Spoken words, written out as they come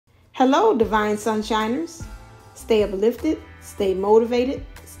Hello, Divine Sunshiners. Stay uplifted, stay motivated,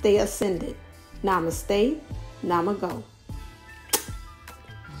 stay ascended. Namaste, Namago.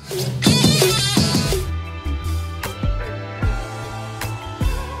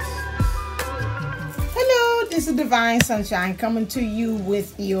 Hello, this is Divine Sunshine coming to you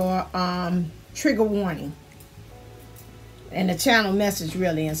with your trigger warning and a channel message,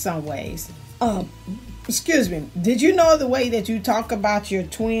 really, in some ways. Excuse me. Did you know the way that you talk about your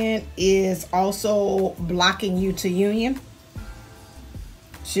twin is also blocking you to union?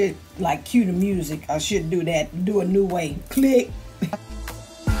 Should like cue the music. I should do that. Do a new way. Click.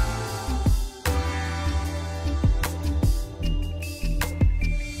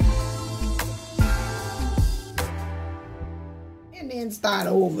 And then start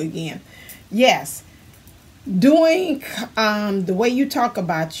over again. Yes. Doing the way you talk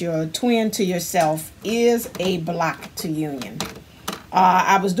about your twin to yourself is a block to union.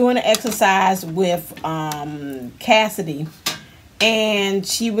 I was doing an exercise with Cassidy, and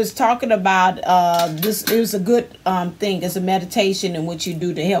she was talking about this. It was a good thing. It's a meditation in which you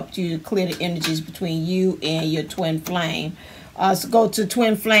do to help you clear the energies between you and your twin flame. So go to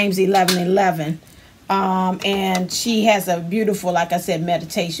Twin Flames 1111, and she has a beautiful, like I said,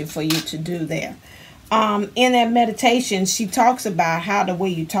 meditation for you to do there. In that meditation, she talks about how the way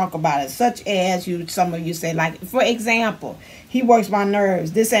you talk about it, such as some of you say, like, for example, he works my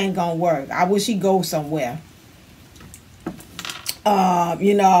nerves. This ain't gonna work. I wish he'd go somewhere.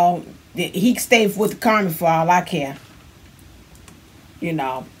 You know, he can stay with the karma for all I care. You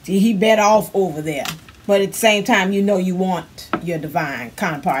know, he better off over there. But at the same time, you know you want your divine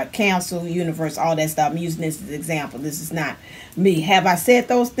counterpart, council, universe, all that stuff. I'm using this as an example. This is not me. Have I said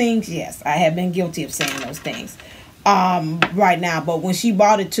those things? Yes, I have been guilty of saying those things right now. But when she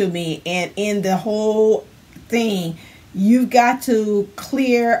brought it to me, and in the whole thing, you've got to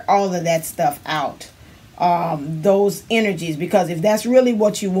clear all of that stuff out. Those energies, because if that's really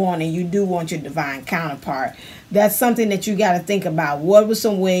what you want, and you do want your divine counterpart, that's something that you got to think about. What were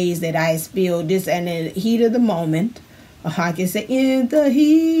some ways that I spilled this and in the heat of the moment? I can say in the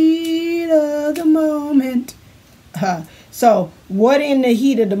heat of the moment. So what in the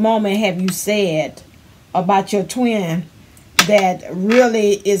heat of the moment have you said about your twin that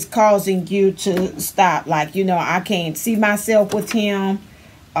really is causing you to stop? Like, you know, I can't see myself with him.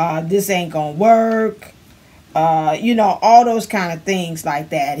 This ain't gonna work. You know, all those kind of things like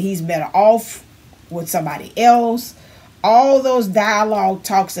that. He's better off with somebody else. All those dialogue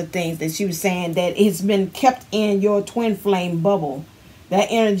talks of things that she was saying that it's been kept in your twin flame bubble. That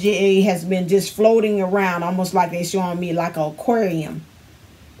energy has been just floating around, almost like they're showing me like an aquarium.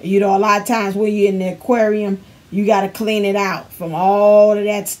 You know, a lot of times when you're in the aquarium, you got to clean it out from all of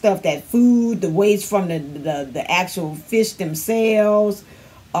that stuff, that food, the waste from the actual fish themselves,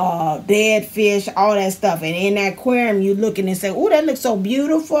 dead fish, all that stuff. And in that aquarium, you looking and say, oh, that looks so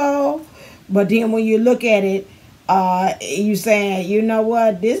beautiful. But then when you look at it, you saying, you know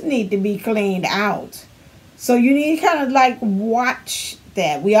what, this need to be cleaned out. So you need to kind of like watch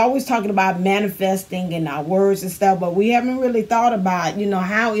that. We always talking about manifesting and our words and stuff, but we haven't really thought about, you know,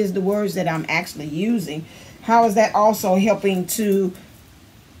 how is the words that I'm actually using, how is that also helping to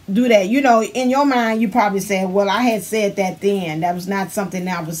do that? You know, in your mind, you probably said, well, I had said that then. That was not something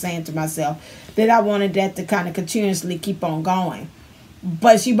that I was saying to myself, that I wanted that to kind of continuously keep on going.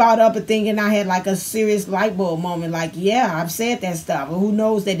 But she brought up a thing, and I had like a serious light bulb moment. Like, yeah, I've said that stuff. But who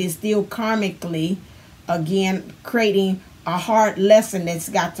knows that it's still karmically, again, creating a hard lesson that's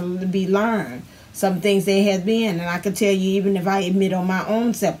got to be learned. Some things there has been. And I can tell you, even if I admit on my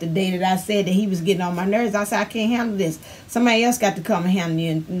own self, the day that I said that he was getting on my nerves, I said, I can't handle this. Somebody else got to come and handle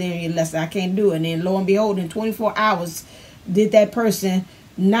you and learn your lesson. I can't do it. And then lo and behold, in 24 hours, did that person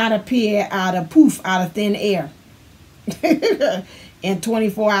not appear out of thin air. In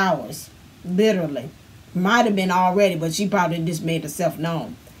 24 hours, literally. Might have been already, but she probably just made herself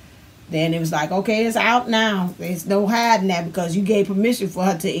known. Then it was like, okay, it's out now. There's no hiding that because you gave permission for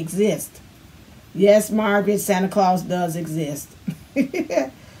her to exist. Yes, Margaret, Santa Claus does exist.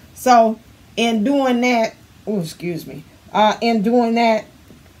 So, in doing that, oh, excuse me. In doing that,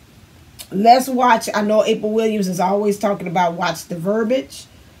 let's watch. I know April Williams is always talking about watch the verbiage,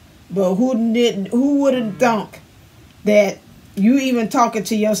 but who would have thunk that you even talking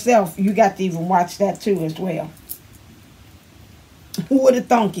to yourself, you got to even watch that too as well. Who would have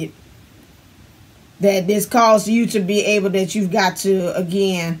thunk it? That this caused you to be able, that you've got to,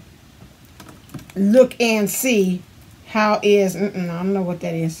 again, look and see how is, I don't know what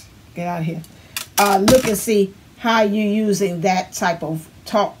that is. Get out of here. Look and see how you're using that type of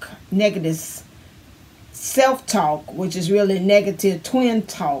negative self-talk, which is really negative twin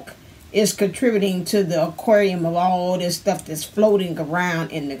talk, is contributing to the aquarium of all this stuff that's floating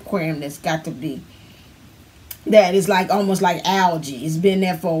around in the aquarium that's got to be. That is like almost like algae. It's been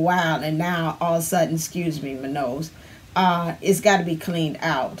there for a while, and now all of a sudden, excuse me, my nose, it's got to be cleaned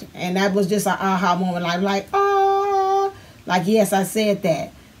out. And that was just an aha moment. Like, oh, like, yes, I said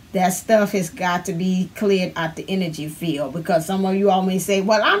that. That stuff has got to be cleared out the energy field, because some of you all may say,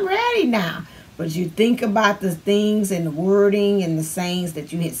 well, I'm ready now. But you think about the things and the wording and the sayings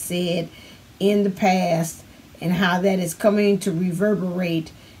that you had said in the past, and how that is coming to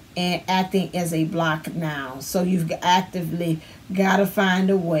reverberate and acting as a block now. So you've actively got to find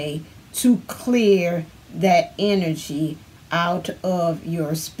a way to clear that energy out of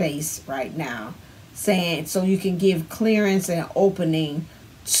your space right now. Saying, so you can give clearance and opening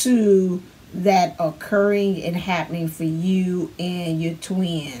to that occurring and happening for you and your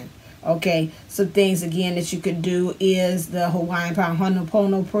twin. Okay, some things again that you could do is the Hawaiian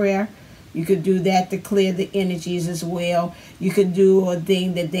Ho'oponopono prayer. You could do that to clear the energies as well. You could do a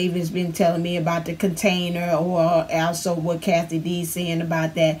thing that David's been telling me about the container, or also what Kathy D's saying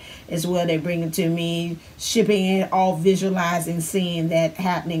about that as well. They bring it to me, shipping it, all visualizing, seeing that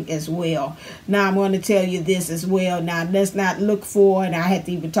happening as well. Now I'm going to tell you this as well. Now let's not look for, and I had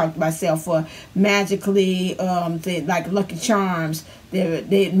to even talk to myself, for magically, like Lucky Charms,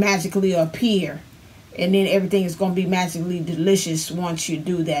 they magically appear. And then everything is going to be magically delicious once you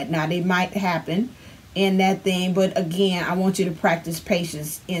do that. Now, they might happen in that thing. But again, I want you to practice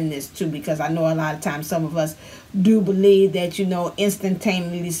patience in this too. Because I know a lot of times some of us do believe that, you know,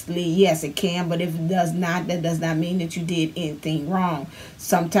 instantaneously, yes, it can. But if it does not, that does not mean that you did anything wrong.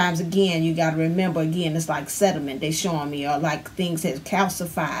 Sometimes, again, you got to remember, again, it's like sediment. They showing me, or like things have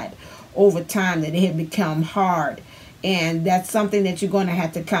calcified over time, that it had become hard. And that's something that you're going to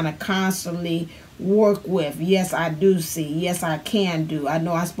have to kind of constantly work with. Yes, I do see. Yes, I can do. I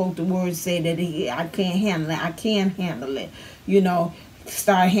know I spoke the words, say that I can't handle it. I can handle it. You know,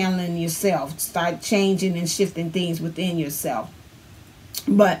 start handling yourself. Start changing and shifting things within yourself.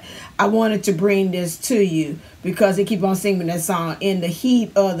 But I wanted to bring this to you because they keep on singing that song, in the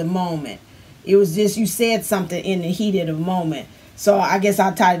heat of the moment. It was just, you said something in the heat of the moment. So I guess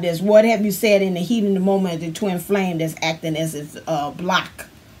I'll title this, what have you said in the heat of the moment of the twin flame that's acting as a block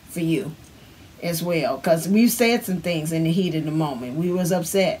for you as well? Because we've said some things in the heat of the moment. We was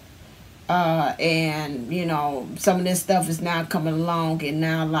upset. And, you know, some of this stuff is now coming along, and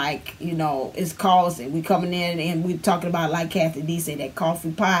now, like, you know, it's causing. We coming in and we're talking about, like Kathy D said, that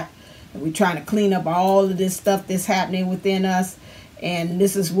coffee pot. And we're trying to clean up all of this stuff that's happening within us. And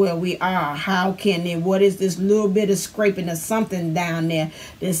this is where we are. How can it, what is this little bit of scraping of something down there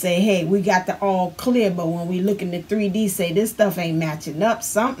that say, hey, we got the all clear, but when we look in the 3D, say this stuff ain't matching up.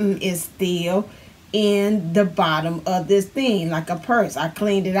 Something is still in the bottom of this thing, like a purse. I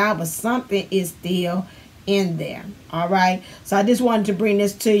cleaned it out, but something is still in there. All right. So I just wanted to bring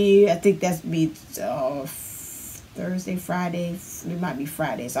this to you. I think that's be Thursday, Friday. It might be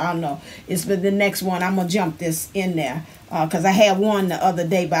Friday, so I don't know. It's for the next one. I'm gonna jump this in there because I had one the other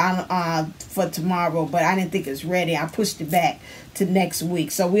day, but for tomorrow, but I didn't think it's ready. I pushed it back to next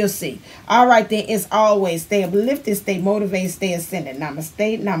week, so we'll see. All right, then. As always, stay uplifted, stay motivated, stay ascended.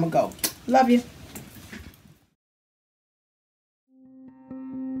 Namaste, Namago. Love you.